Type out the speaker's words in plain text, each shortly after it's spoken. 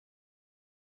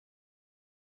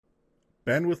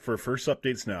Bandwidth for First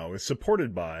Updates Now is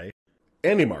supported by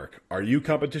AndyMark. Are you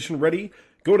competition ready?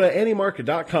 Go to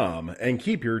andymark.com and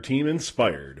keep your team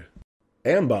inspired.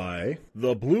 And by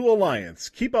the Blue Alliance.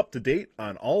 Keep up to date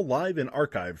on all live and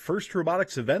archived First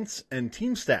Robotics events and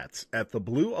team stats at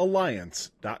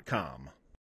thebluealliance.com.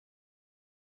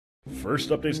 First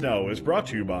Updates Now is brought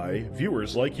to you by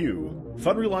viewers like you.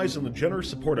 Fun relies on the generous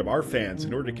support of our fans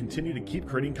in order to continue to keep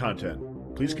creating content.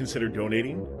 Please consider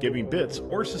donating, giving bits,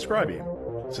 or subscribing.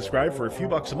 Subscribe for a few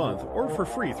bucks a month or for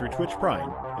free through Twitch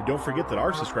Prime. And don't forget that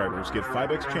our subscribers get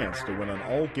 5x chance to win on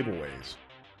all giveaways.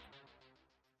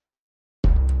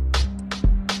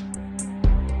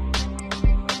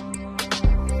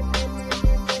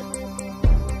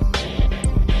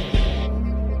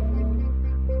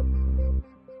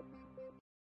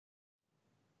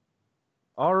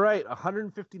 All right,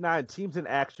 159 teams in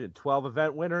action, 12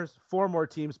 event winners, 4 more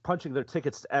teams punching their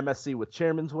tickets to MSC with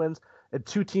chairman's wins, and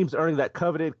 2 teams earning that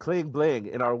coveted cling bling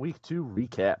in our Week 2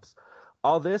 recaps.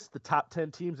 All this, the top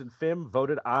 10 teams in FIM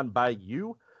voted on by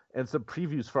you, and some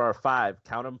previews for our 5,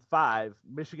 count them 5,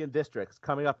 Michigan districts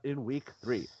coming up in Week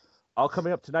 3. All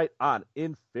coming up tonight on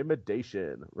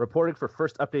InFiMidation. Reporting for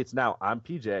First Updates Now, I'm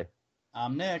PJ.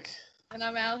 I'm Nick. And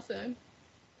I'm Allison.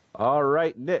 All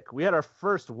right, Nick, we had our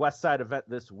first West Side event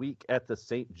this week at the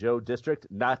St. Joe District,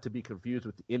 not to be confused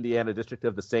with the Indiana District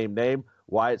of the same name.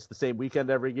 Why it's the same weekend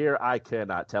every year, I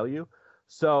cannot tell you.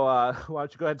 So why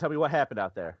don't you go ahead and tell me what happened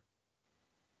out there?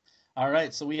 All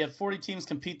right, so we had 40 teams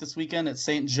compete this weekend at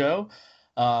St. Joe.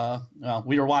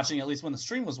 We were watching at least when the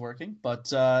stream was working,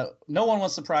 but no one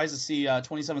was surprised to see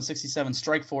 2767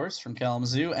 Strike Force from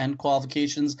Kalamazoo end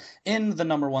qualifications in the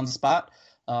number 1 spot.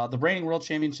 The reigning world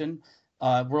champion,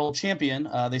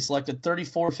 they selected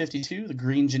 3452, the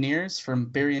Green Engineers from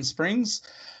Berrien Springs,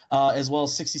 as well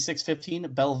as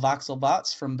 6615, Bell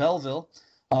Voxelbots from Belleville.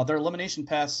 Their elimination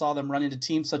path saw them run into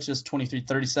teams such as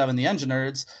 2337, the Engine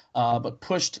Nerds, but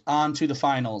pushed on to the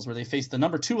finals, where they faced the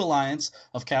number 2 alliance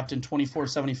of Captain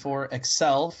 2474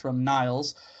 Excel from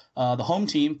Niles, the home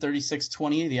team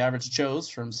 3620, the Average Joes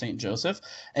from St. Joseph,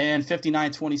 and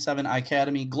 5927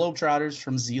 Academy Globetrotters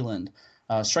from Zealand.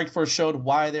 Strikeforce showed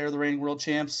why they're the reigning world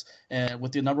champs,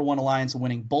 with the number 1 alliance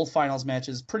winning both finals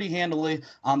matches pretty handily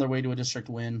on their way to a district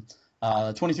win.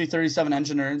 2337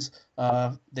 Engine Nerds,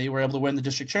 they were able to win the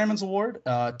district chairman's award,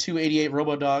 288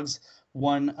 Robo Dogs,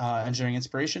 1 engineering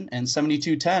inspiration, and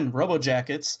 7210 Robo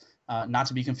Jackets, not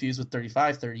to be confused with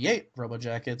 3538 Robo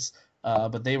Jackets,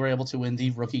 but they were able to win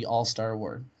the rookie all-star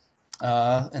award.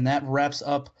 And that wraps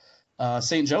up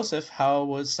St. Joseph. How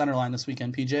was Centerline this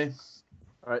weekend, PJ?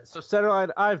 All right, so Centerline,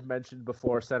 I've mentioned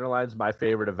before, Centerline's my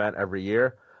favorite event every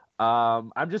year.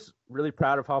 I'm just really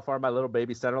proud of how far my little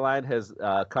baby Centerline has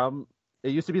come.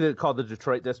 It used to be called the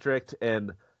Detroit District,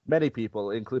 and many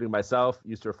people, including myself,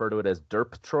 used to refer to it as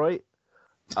Derp-Troit,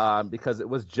 because it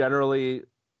was generally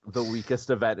the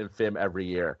weakest event in FIM every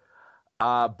year.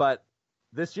 But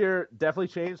this year definitely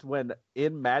changed when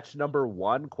in match number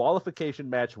 1, qualification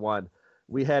match 1,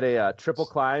 we had a triple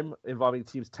climb involving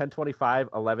teams 1025,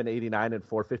 1189, and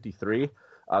 453.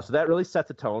 So that really set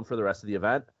the tone for the rest of the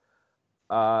event.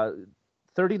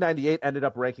 3098 ended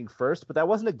up ranking first, but that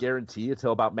wasn't a guarantee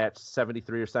until about match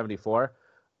 73 or 74.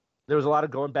 There was a lot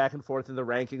of going back and forth in the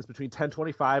rankings between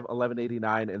 1025,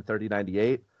 1189, and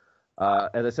 3098.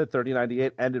 As I said,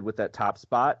 3098 ended with that top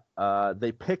spot.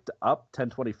 They picked up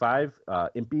 1025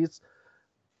 Impies,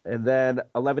 and then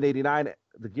 1189,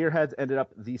 the Gearheads ended up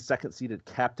the second-seeded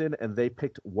captain, and they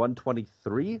picked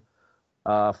 123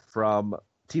 from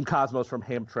Team Cosmos from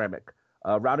Hamtramck.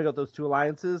 Rounding out those 2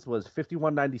 alliances was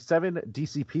 5197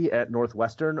 DCP at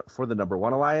Northwestern for the number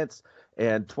 1 alliance,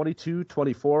 and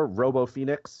 2224 Robo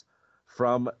Phoenix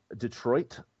from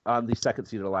Detroit on the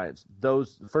second-seeded alliance.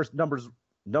 Those first numbers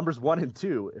 1 and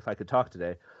 2, if I could talk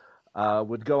today,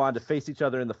 would go on to face each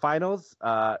other in the finals,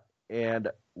 and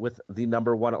with the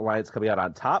number 1 alliance coming out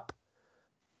on top.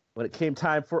 When it came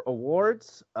time for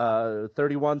awards,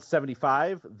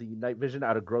 3175, the Night Vision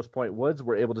out of Grosse Pointe Woods,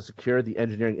 were able to secure the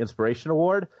Engineering Inspiration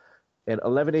Award, and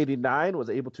 1189 was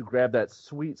able to grab that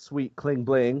sweet, sweet cling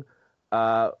bling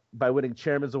by winning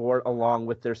Chairman's Award along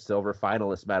with their silver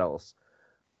finalist medals.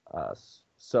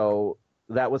 So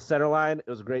that was Centerline. It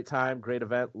was a great time, great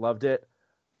event, loved it.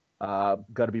 Going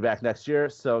to be back next year.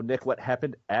 So, Nick, what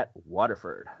happened at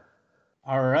Waterford?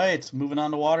 All right, moving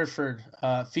on to Waterford.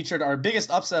 Featured our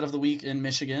biggest upset of the week in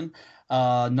Michigan.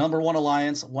 Number 1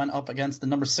 Alliance went up against the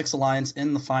number 6 Alliance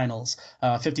in the finals.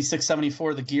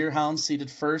 56-74, the Gearhounds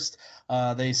seeded first.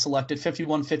 They selected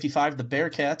 51-55, the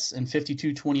Bearcats, and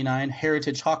 52-29,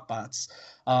 Heritage Hawkbots.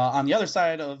 On the other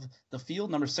side of the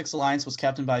field, number 6 Alliance was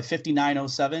captained by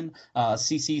 59-07,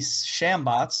 CC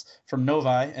Shambots from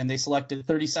Novi, and they selected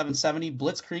 37-70,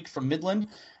 Blitzkrieg from Midland,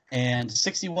 and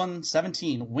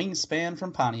 61-17 Wingspan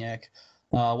from Pontiac.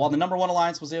 While the number 1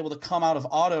 Alliance was able to come out of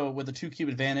auto with a 2-cube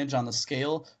advantage on the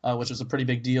scale, which was a pretty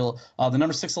big deal, the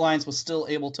number 6 Alliance was still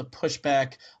able to push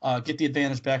back, get the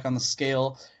advantage back on the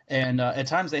scale, and at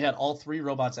times they had all 3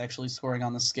 robots actually scoring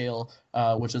on the scale,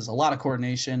 which is a lot of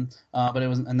coordination, but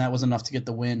that was enough to get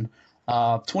the win.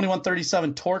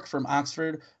 21-37 Torque from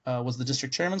Oxford was the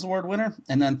District Chairman's Award winner.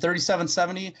 And then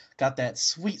 37-70 got that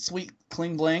sweet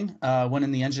Kling Bling,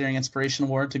 winning the Engineering Inspiration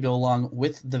Award to go along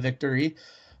with the victory.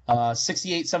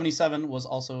 68-77 was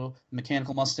also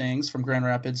Mechanical Mustangs from Grand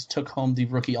Rapids, took home the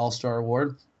Rookie All-Star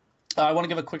Award. I want to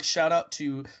give a quick shout out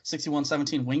to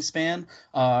 61-17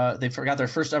 Wingspan. They got their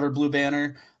first ever blue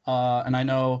banner, and I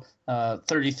know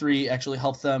 33 actually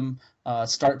helped them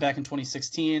start back in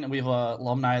 2016, and we have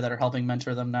alumni that are helping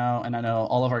mentor them now. And I know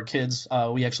all of our kids,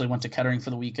 we actually went to Kettering for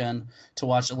the weekend to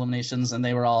watch eliminations, and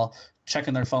they were all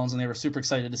checking their phones, and they were super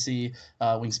excited to see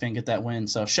Wingspan get that win.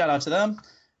 So shout out to them.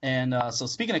 And so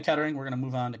speaking of Kettering, we're going to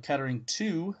move on to Kettering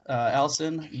 2.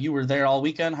 Allison, you were there all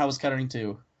weekend. How was Kettering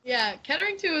 2? Yeah,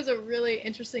 Kettering 2 was a really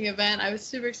interesting event. I was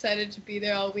super excited to be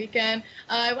there all weekend.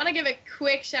 I want to give a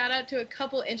quick shout out to a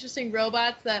couple interesting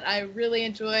robots that I really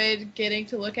enjoyed getting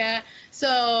to look at.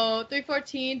 So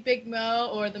 314 Big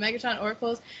Mo, or the Megatron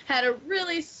Oracles, had a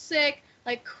really sick,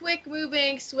 like, quick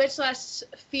moving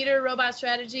switch/feeder robot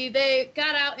strategy. They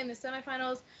got out in the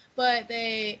semifinals, but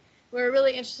they were a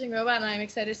really interesting robot, and I'm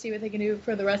excited to see what they can do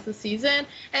for the rest of the season.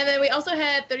 And then we also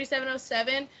had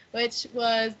 3707, which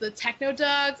was the Techno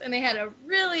Dogs, and they had a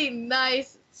really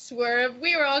nice swerve.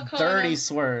 We were all calling Dirty them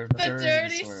swerve. the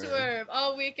dirty swerve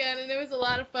all weekend, and it was a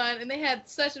lot of fun. And they had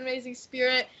such an amazing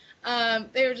spirit.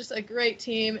 They were just a great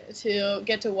team to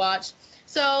get to watch.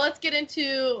 So let's get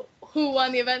into who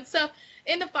won the event. So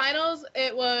in the finals,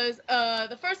 it was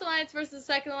the first alliance versus the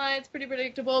second alliance, pretty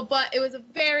predictable, but it was a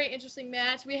very interesting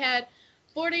match. We had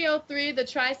 4003, the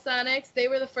Trisonics. They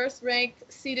were the first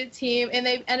ranked seeded team, and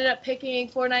they ended up picking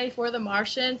 494, the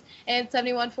Martians, and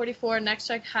 7144, Next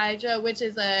Strike Hydra, which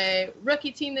is a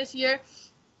rookie team this year.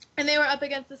 And they were up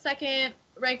against the second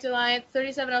ranked alliance,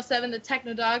 3707, the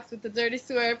Techno Dogs with the Dirty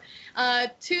Swerve.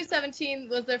 217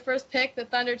 was their first pick, the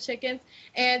Thunder Chickens,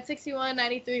 and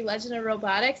 6193, Legend of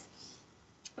Robotics.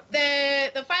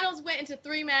 The finals went into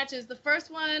 3 matches. The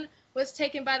first one was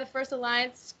taken by the first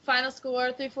alliance. Final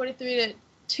score 343 to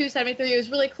 273. It was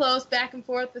really close, back and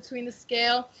forth between the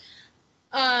scale.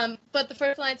 But the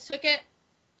first alliance took it.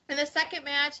 And the second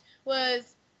match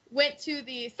went to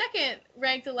the second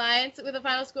ranked alliance with a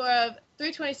final score of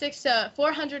 326 to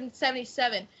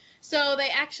 477. So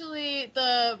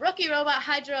the rookie robot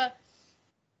Hydra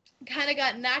kind of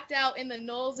got knocked out in the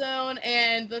null zone,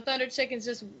 and the Thunder Chickens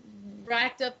just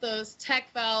racked up those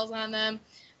tech fouls on them,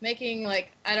 making,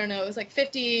 like, I don't know, it was like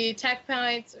 50 tech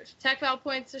foul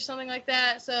points or something like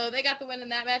that. So they got the win in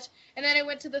that match. And then it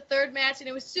went to the third match, and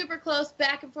it was super close,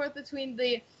 back and forth between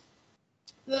the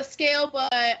scale,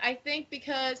 but I think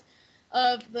because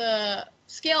of the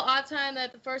scale odd time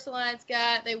that the first alliance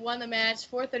got, they won the match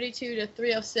 432 to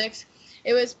 306.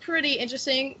 It was pretty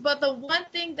interesting. But the one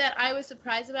thing that I was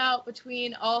surprised about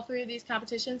between all 3 of these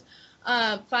competitions,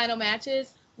 final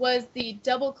matches, was the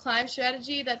double climb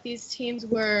strategy that these teams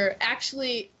were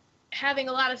actually having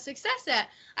a lot of success at.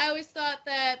 I always thought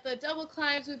that the double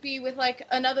climbs would be with, like,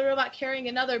 another robot carrying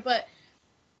another, but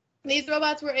these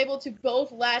robots were able to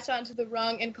both latch onto the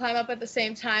rung and climb up at the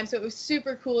same time, so it was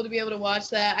super cool to be able to watch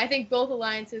that. I think both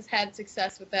alliances had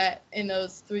success with that in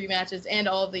those 3 matches and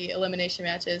all of the elimination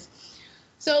matches.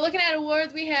 So looking at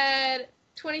awards, we had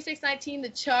 2619, the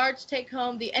Charge, take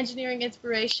home the Engineering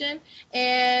Inspiration,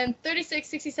 and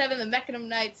 3667, the Mechanum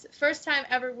Knights, first time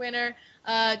ever winner,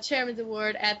 Chairman's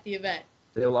Award at the event.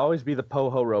 They'll always be the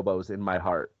Poho Robos in my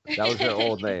heart. That was their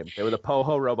old name. They were the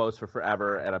Poho Robos for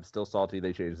forever, and I'm still salty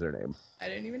they changed their name. I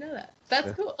didn't even know that.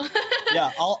 That's cool.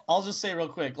 Yeah, I'll just say real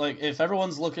quick, like, if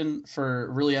everyone's looking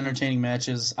for really entertaining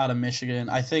matches out of Michigan,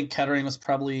 I think Kettering was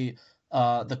probably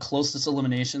the closest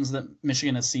eliminations that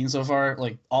Michigan has seen so far.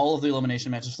 Like, all of the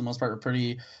elimination matches for the most part were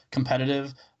pretty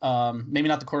competitive. Maybe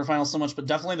not the quarterfinals so much, but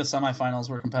definitely the semifinals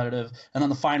were competitive. And then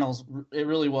the finals, it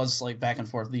really was, like, back and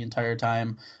forth the entire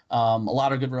time. A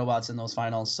lot of good robots in those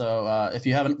finals. So if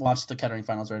you haven't watched the Kettering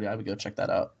finals already, I would go check that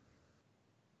out.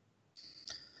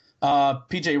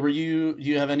 PJ,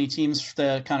 you have any teams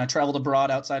that kind of traveled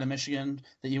abroad outside of Michigan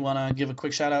that you want to give a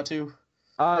quick shout out to?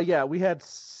 Yeah, we had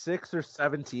 6 or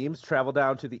 7 teams travel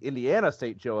down to the Indiana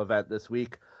St. Joe event this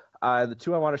week. And the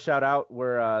 2 I want to shout out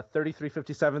were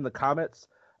 3357, the Comets,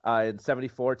 and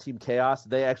 74, Team Chaos.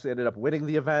 They actually ended up winning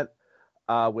the event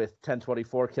with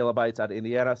 1024 kilobytes out of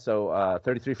Indiana. So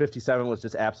 3357 was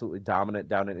just absolutely dominant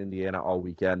down in Indiana all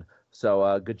weekend.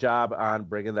 So good job on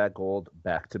bringing that gold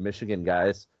back to Michigan,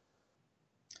 guys.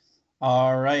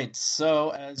 All right. So,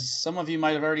 as some of you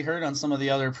might have already heard on some of the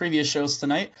other previous shows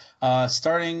tonight,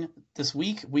 starting this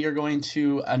week, we are going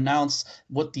to announce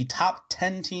what the top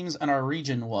 10 teams in our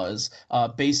region was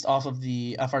based off of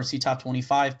the FRC Top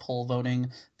 25 poll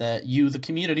voting that you, the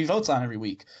community, votes on every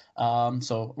week.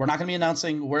 So, we're not going to be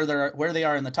announcing where they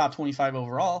are in the top 25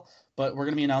 overall, but we're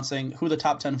going to be announcing who the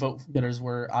top 10 vote getters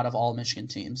were out of all Michigan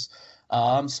teams.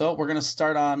 So we're going to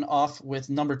start off with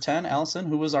number 10. Allison,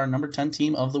 who was our number 10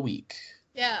 team of the week?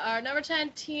 Yeah, our number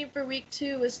 10 team for week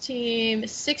 2 was team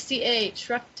 68,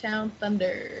 Trucktown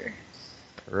Thunder.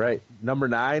 Right. Number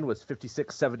 9 was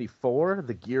 5674,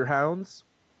 the Gearhounds.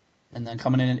 And then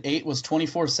coming in at 8 was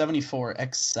 2474,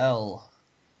 Excel.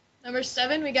 Number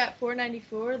 7, we got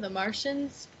 494, the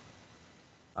Martians.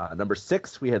 Number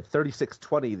 6, we had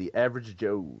 3620, the Average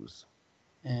Joes.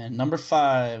 And number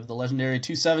 5, the legendary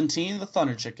 217, the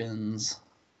Thunder Chickens.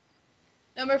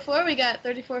 Number 4, we got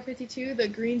 3452, the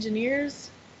Green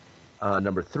Engineers.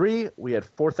 Number 3, we had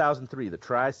 4003, the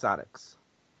Tri-Sonics.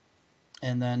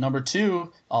 And then number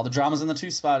 2, all the drama's in the 2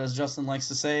 spot, as Justin likes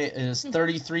to say, is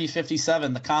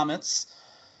 3357, the Comets.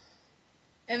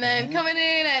 And then coming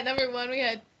in at number 1, we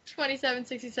had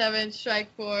 2767,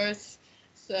 Strike Force.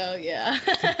 So, yeah.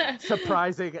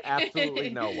 Surprising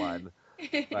absolutely no one.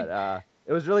 But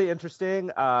it was really interesting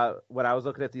when I was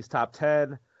looking at these top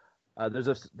 10. There's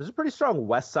a pretty strong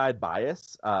West Side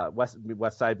bias.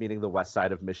 West Side meaning the west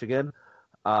side of Michigan.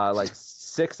 Like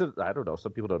 6 of, I don't know,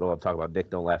 some people don't know what I'm talking about. Nick,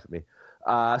 don't laugh at me.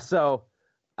 So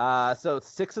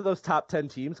 6 of those top 10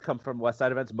 teams come from West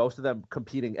Side events. Most of them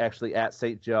competing actually at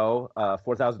St. Joe.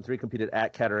 4003 competed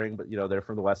at Kettering, but they're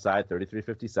from the West Side.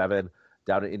 3357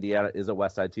 down in Indiana is a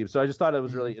West Side team. So I just thought it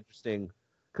was really interesting,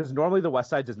 because normally the West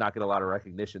Side does not get a lot of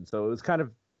recognition. So it was kind of,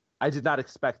 I did not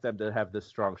expect them to have this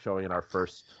strong showing in our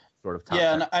first sort of top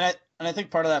 10. And I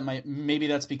think part of that maybe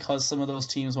that's because some of those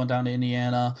teams went down to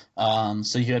Indiana.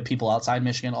 So you had people outside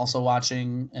Michigan also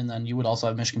watching, and then you would also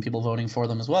have Michigan people voting for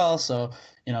them as well. So,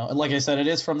 like I said, it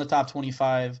is from the top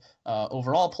 25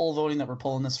 overall poll voting that we're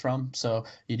pulling this from. So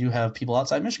you do have people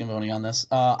outside Michigan voting on this.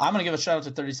 I'm going to give a shout out to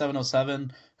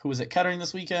 3707, who was at Kettering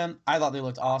this weekend. I thought they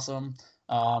looked awesome.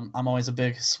 I'm always a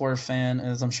big Swerve fan,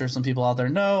 as I'm sure some people out there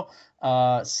know.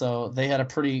 So they had a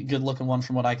pretty good looking one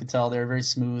from what I could tell. They were very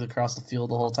smooth across the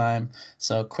field the whole time.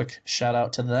 So quick shout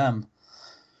out to them.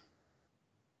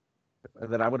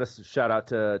 And then I'm going to shout out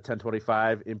to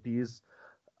 1025 Impies.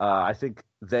 I think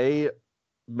they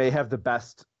may have the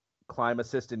best climb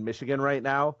assist in Michigan right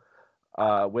now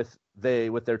with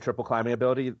their triple climbing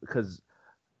ability, because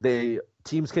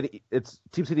teams can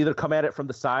either come at it from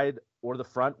the side or the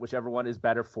front, whichever one is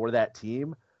better for that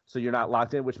team. So you're not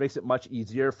locked in, which makes it much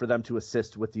easier for them to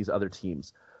assist with these other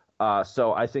teams.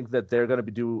 So I think that they're going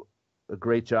to do a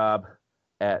great job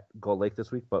at Gold Lake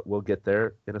this week, but we'll get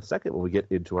there in a second when we get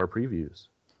into our previews.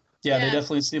 Yeah, they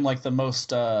definitely seem like the most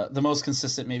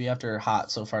consistent maybe after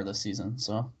Hot so far this season.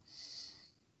 So, all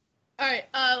right,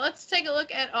 let's take a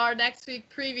look at our next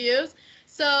week previews.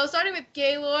 So starting with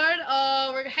Gaylord,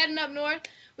 we're heading up north.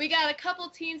 We got a couple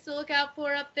teams to look out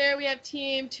for up there. We have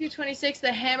Team 226, the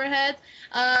Hammerheads.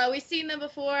 We've seen them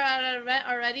before at an event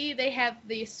already. They have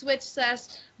the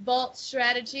switch/vault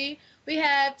strategy. We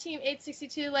have Team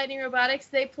 862, Lightning Robotics.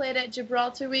 They played at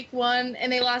Gibraltar week 1,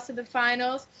 and they lost in the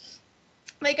finals.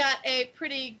 They got a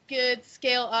pretty good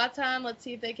scale Auton. Let's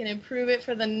see if they can improve it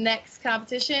for the next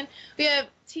competition. We have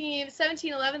Team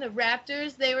 1711, the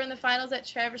Raptors. They were in the finals at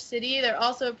Traverse City. They're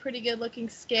also a pretty good-looking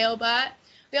scale bot.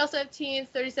 We also have Team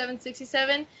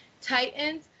 3767,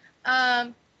 Titans.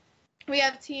 We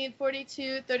have Team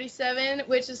 4237,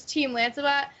 which is Team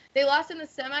Lancebot. They lost in the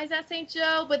semis at St.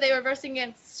 Joe, but they were versing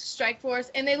against Strike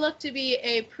Force, and they look to be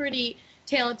a pretty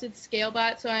talented scale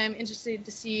bot, so I'm interested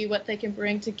to see what they can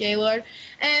bring to Gaylord.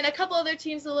 And a couple other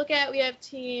teams to look at, we have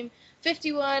Team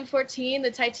 5114,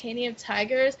 the Titanium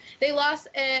Tigers. They lost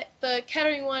at the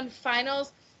Kettering 1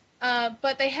 finals,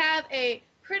 but they have a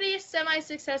pretty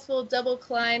semi-successful double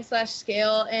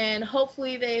climb/scale, and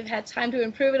hopefully they've had time to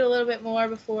improve it a little bit more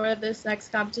before this next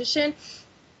competition.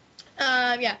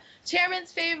 Yeah.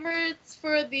 Chairman's favorites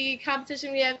for the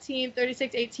competition, we have Team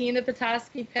 3618, the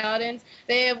Petoskey Paladins.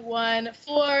 They have won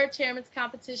 4 chairman's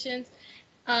competitions,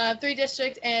 3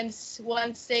 district and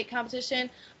 1 state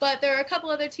competition. But there are a couple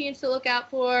other teams to look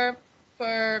out for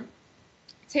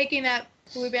taking that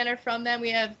blue banner from them.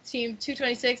 We have Team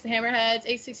 226, the Hammerheads,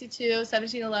 862,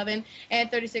 1711,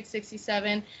 and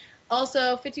 3667.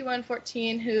 Also,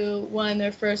 5114, who won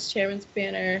their first chairman's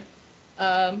banner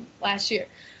last year.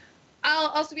 I'll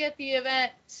also be at the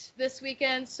event this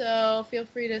weekend, so feel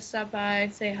free to stop by,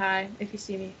 say hi if you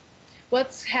see me.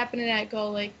 What's happening at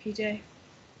Gull Lake, PJ?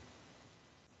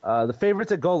 The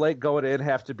favorites at Gull Lake going in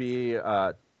have to be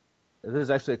there's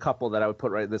actually a couple that I would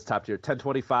put right in this top tier.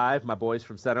 1025, my boys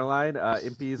from Centerline.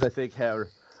 Impies, I think, are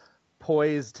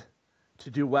poised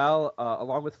to do well,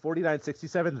 along with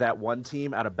 4967, that one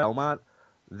team out of Belmont.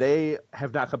 They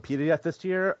have not competed yet this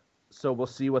year, so we'll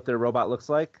see what their robot looks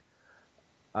like.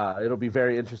 It'll be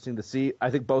very interesting to see.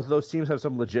 I think both of those teams have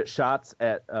some legit shots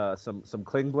at some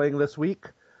Kling Bling this week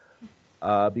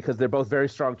because they're both very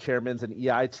strong chairmans and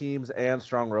EI teams and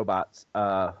strong robots.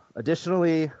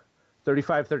 Additionally,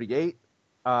 3538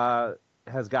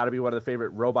 has got to be one of the favorite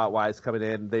robot-wise coming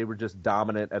in. They were just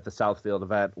dominant at the Southfield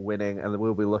event, winning, and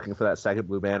we'll be looking for that second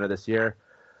blue banner this year.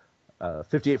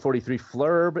 5843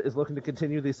 Flurb is looking to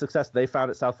continue the success they found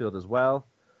at Southfield as well.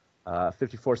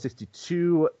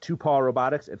 5462 Two Paw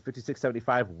Robotics and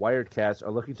 5675 Wired Cats are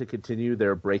looking to continue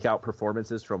their breakout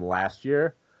performances from last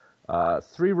year.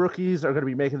 3 rookies are going to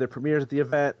be making their premieres at the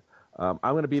event. I'm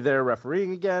going to be there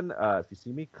refereeing again. If you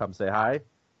see me, come say hi.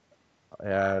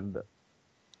 And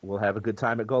we'll have a good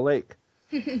time at Gull Lake.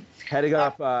 Heading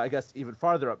up, I guess, even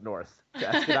farther up north to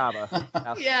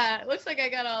Escanaba. Yeah, it looks like I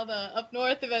got all the up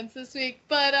north events this week.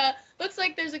 But looks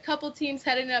like there's a couple teams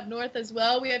heading up north as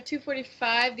well. We have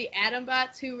 245, the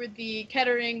Atombots, who were the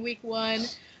Kettering Week 1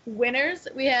 winners.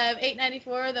 We have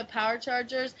 894, the Power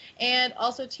Chargers, and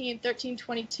also Team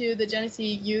 1322, the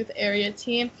Genesee Youth Area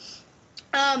team.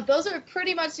 Those are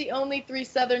pretty much the only 3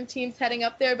 southern teams heading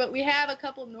up there, but we have a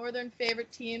couple northern favorite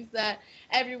teams that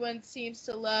everyone seems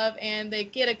to love, and they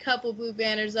get a couple blue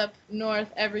banners up north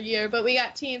every year. But we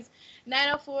got teams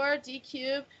 904,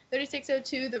 D-Cube,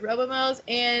 3602, the Robomos,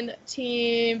 and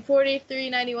Team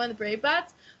 4391, the Bravebots.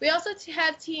 We also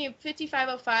have Team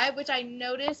 5505, which I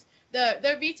noticed their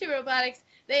V2 Robotics.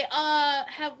 They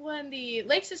have won the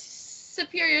Lake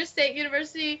Superior State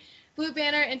University Blue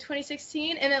Banner in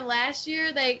 2016, and then last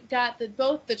year they got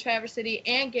both the Traverse City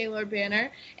and Gaylord Banner.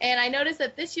 And I noticed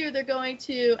that this year they're going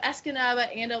to Escanaba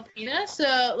and Alpena, so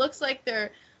it looks like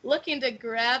they're looking to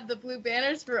grab the blue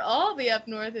banners for all the up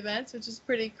north events, which is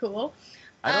pretty cool.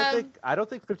 I don't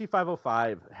think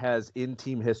 5505 has in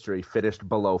team history finished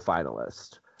below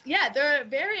finalist. Yeah, they're a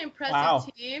very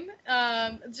impressive team.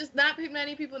 Just not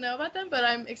many people know about them, but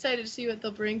I'm excited to see what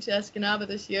they'll bring to Escanaba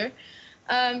this year.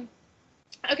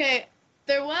 Okay,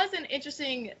 there was an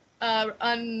interesting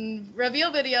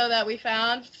reveal video that we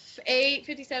found.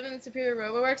 857 in Superior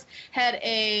RoboWorks had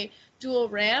a dual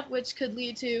ramp, which could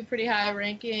lead to pretty high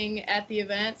ranking at the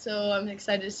event, so I'm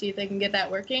excited to see if they can get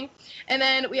that working. And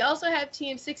then we also have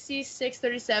Team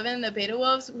 6637, the Beta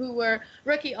Wolves, who were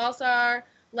Rookie All-Star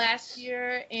last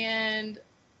year, and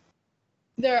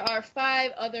there are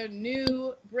 5 other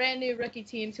brand new rookie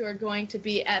teams who are going to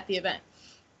be at the event.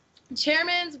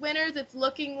 Chairman's winners, it's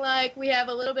looking like we have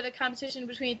a little bit of competition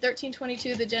between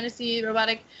 1322, the Genesee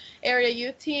Robotic Area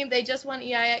Youth Team. They just won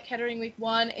EI at Kettering Week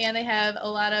 1, and they have a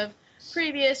lot of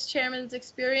previous chairman's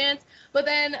experience. But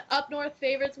then up north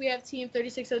favorites, we have Team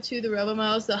 3602, the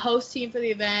Robomos, the host team for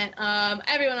the event.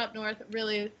 Everyone up north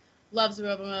really loves the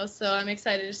Robomos, so I'm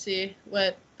excited to see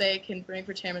what they can bring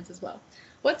for chairman's as well.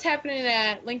 What's happening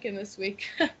at Lincoln this week?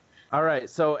 All right,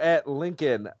 so at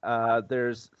Lincoln,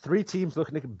 there's 3 teams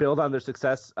looking to build on their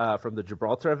success from the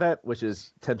Gibraltar event, which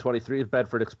is 1023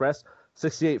 Bedford Express,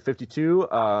 6852,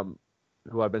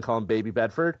 who I've been calling Baby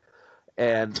Bedford,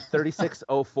 and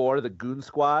 3604, the Goon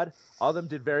Squad. All of them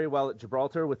did very well at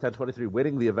Gibraltar, with 1023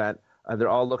 winning the event, and they're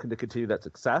all looking to continue that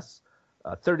success.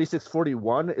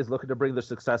 3641 is looking to bring their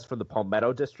success from the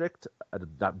Palmetto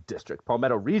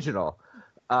Palmetto Regional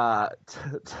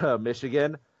to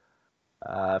Michigan.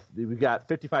 We got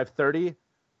 5530,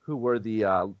 who were the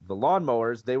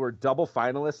lawnmowers. They were double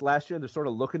finalists last year, and they're sort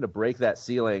of looking to break that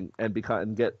ceiling and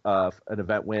get an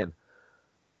event win.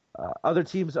 Other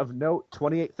teams of note,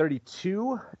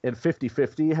 2832 and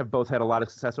 5050, have both had a lot of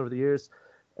success over the years.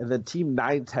 And then Team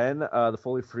 910, the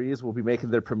Foley Freeze, will be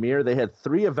making their premiere. They had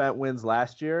 3 event wins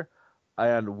last year,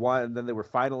 and then they were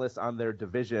finalists on their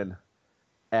division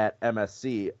at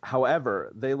MSC.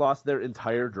 However, they lost their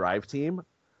entire drive team,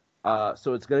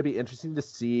 So it's going to be interesting to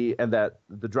see, and that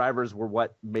the drivers were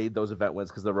what made those event wins,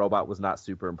 because the robot was not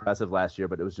super impressive last year,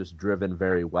 but it was just driven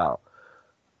very well.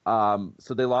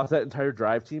 So they lost that entire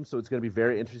drive team, so it's going to be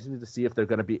very interesting to see if they're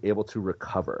going to be able to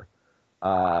recover.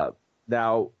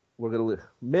 Now we're going to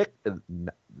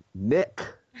Nick.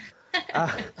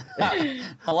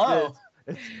 Hello.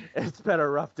 It's been a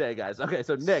rough day, guys. Okay,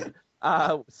 so Nick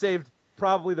saved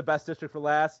probably the best district for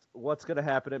last. What's going to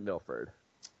happen at Milford?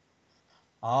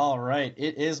 All right,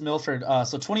 it is Milford.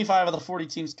 So 25 of the 40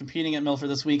 teams competing at Milford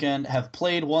this weekend have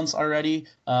played once already.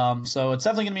 So it's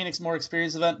definitely going to be a more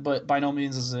experienced event, but by no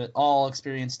means is it all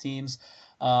experienced teams.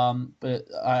 But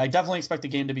I definitely expect the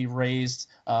game to be raised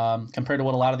compared to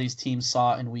what a lot of these teams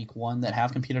saw in week one that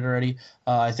have competed already.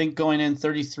 I think going in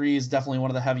 33 is definitely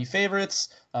one of the heavy favorites.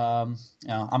 I'm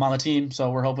on the team, so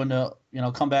we're hoping to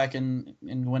come back and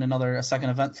win a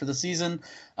second event for the season.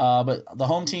 But the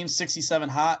home team, 67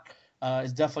 hot,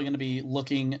 is definitely going to be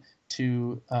looking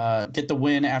to get the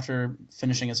win after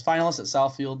finishing as finalists at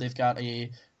Southfield. They've got a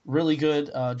really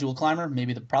good dual climber,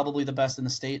 maybe probably the best in the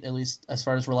state, at least as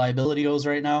far as reliability goes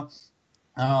right now.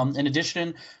 In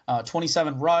addition,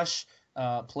 27 Rush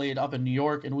played up in New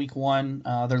York in week one.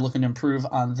 They're looking to improve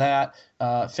on that.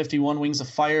 51 Wings of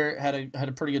Fire had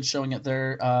a pretty good showing at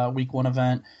their week one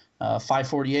event.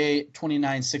 548,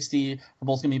 2960 are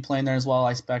both going to be playing there as well.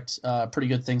 I expect pretty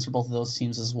good things for both of those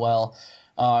teams as well.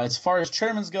 As far as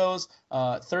chairman's goes,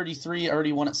 33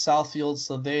 already won at Southfield,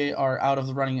 so they are out of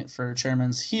the running for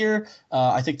chairman's here.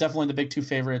 I think definitely the big two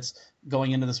favorites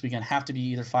going into this weekend have to be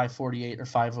either 548 or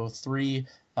 503.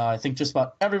 I think just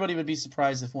about everybody would be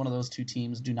surprised if one of those two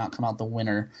teams do not come out the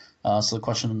winner. So the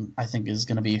question, I think, is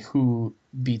going to be who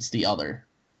beats the other.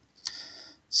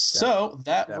 So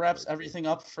that wraps everything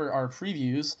up for our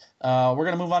previews. We're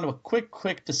going to move on to a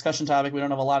quick discussion topic. We don't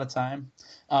have a lot of time.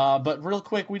 But real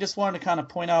quick, we just wanted to kind of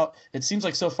point out, it seems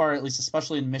like so far, at least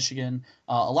especially in Michigan,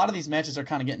 a lot of these matches are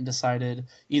kind of getting decided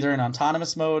either in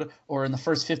autonomous mode or in the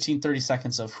first 15, 30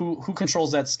 seconds of who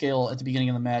controls that scale at the beginning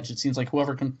of the match. It seems like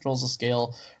whoever controls the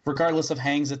scale, regardless of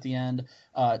hangs at the end,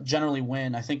 generally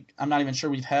win. I'm not even sure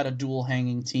we've had a dual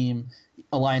hanging team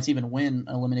alliance even win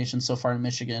elimination so far in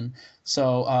Michigan.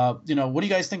 So, what do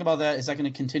you guys think about that? Is that going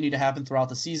to continue to happen throughout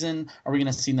the season? Are we going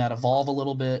to see that evolve a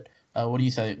little bit? What do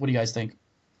you think? What do you guys think?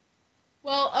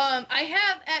 Well, I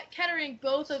have at Kettering,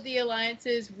 both of the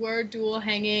alliances were dual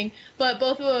hanging, but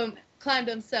both of them climbed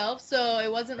themselves, so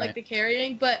it wasn't like the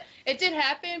carrying, but it did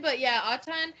happen. But yeah,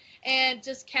 Auton and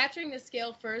just capturing the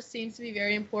scale first seems to be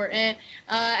very important.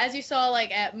 As you saw, like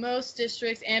at most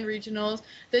districts and regionals,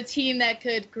 the team that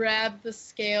could grab the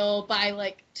scale by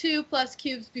like 2+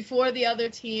 cubes before the other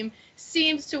team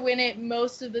seems to win it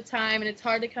most of the time, and it's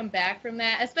hard to come back from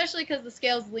that, especially because the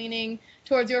scale's leaning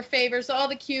towards your favor, so all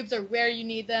the cubes are where you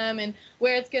need them and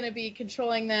where it's going to be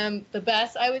controlling them the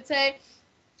best, I would say.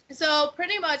 So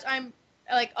pretty much I'm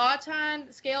like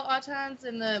scale Autons,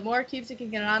 and the more cubes you can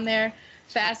get on there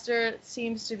faster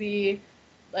seems to be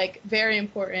like very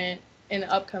important in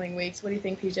the upcoming weeks. What do you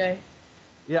think, PJ?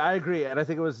 Yeah, I agree. And I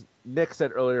think it was Nick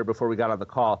said earlier before we got on the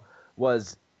call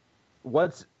was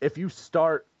if you're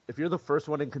the first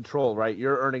one in control, right,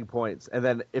 you're earning points. And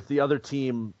then if the other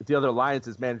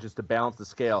alliances manages to balance the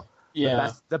scale,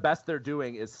 the best they're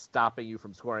doing is stopping you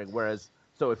from scoring. Whereas,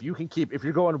 so if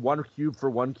you're going 1 cube for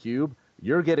 1 cube,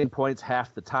 you're getting points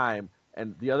half the time,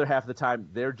 and the other half of the time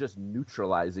they're just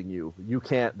neutralizing you.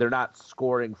 They're not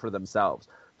scoring for themselves.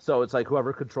 So it's like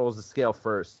whoever controls the scale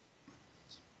first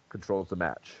controls the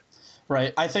match.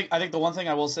 Right. I think the one thing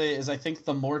I will say is I think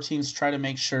the more teams try to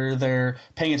make sure they're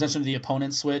paying attention to the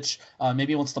opponent switch,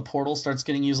 maybe once the portal starts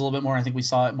getting used a little bit more. I think we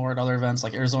saw it more at other events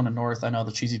like Arizona North. I know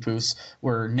the Cheesy Poos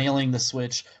were nailing the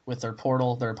switch with their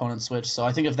portal, their opponent switch. So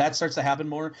I think if that starts to happen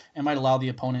more, it might allow the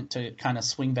opponent to kind of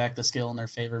swing back the scale in their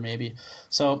favor maybe.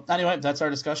 So anyway, that's our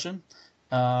discussion.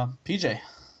 PJ.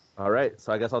 All right.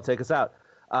 So I guess I'll take us out.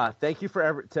 Thank you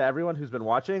to everyone who's been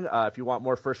watching. If you want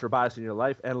more First Robotics in your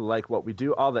life and like what we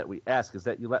do, all that we ask is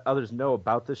that you let others know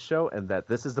about this show and that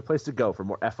this is the place to go for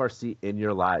more FRC in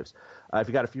your lives. If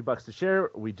you got a few bucks to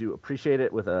share, we do appreciate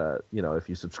it if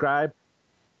you subscribe.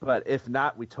 But if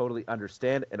not, we totally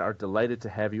understand and are delighted to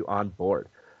have you on board.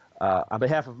 On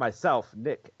behalf of myself,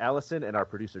 Nick, Allison, and our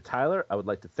producer Tyler, I would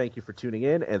like to thank you for tuning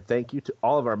in, and thank you to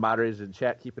all of our moderators in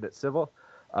chat keeping it civil.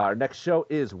 Our next show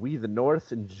is We the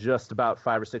North in just about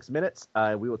 5 or 6 minutes.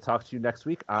 We will talk to you next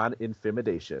week on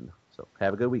InFiMidation. So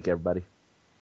have a good week, everybody.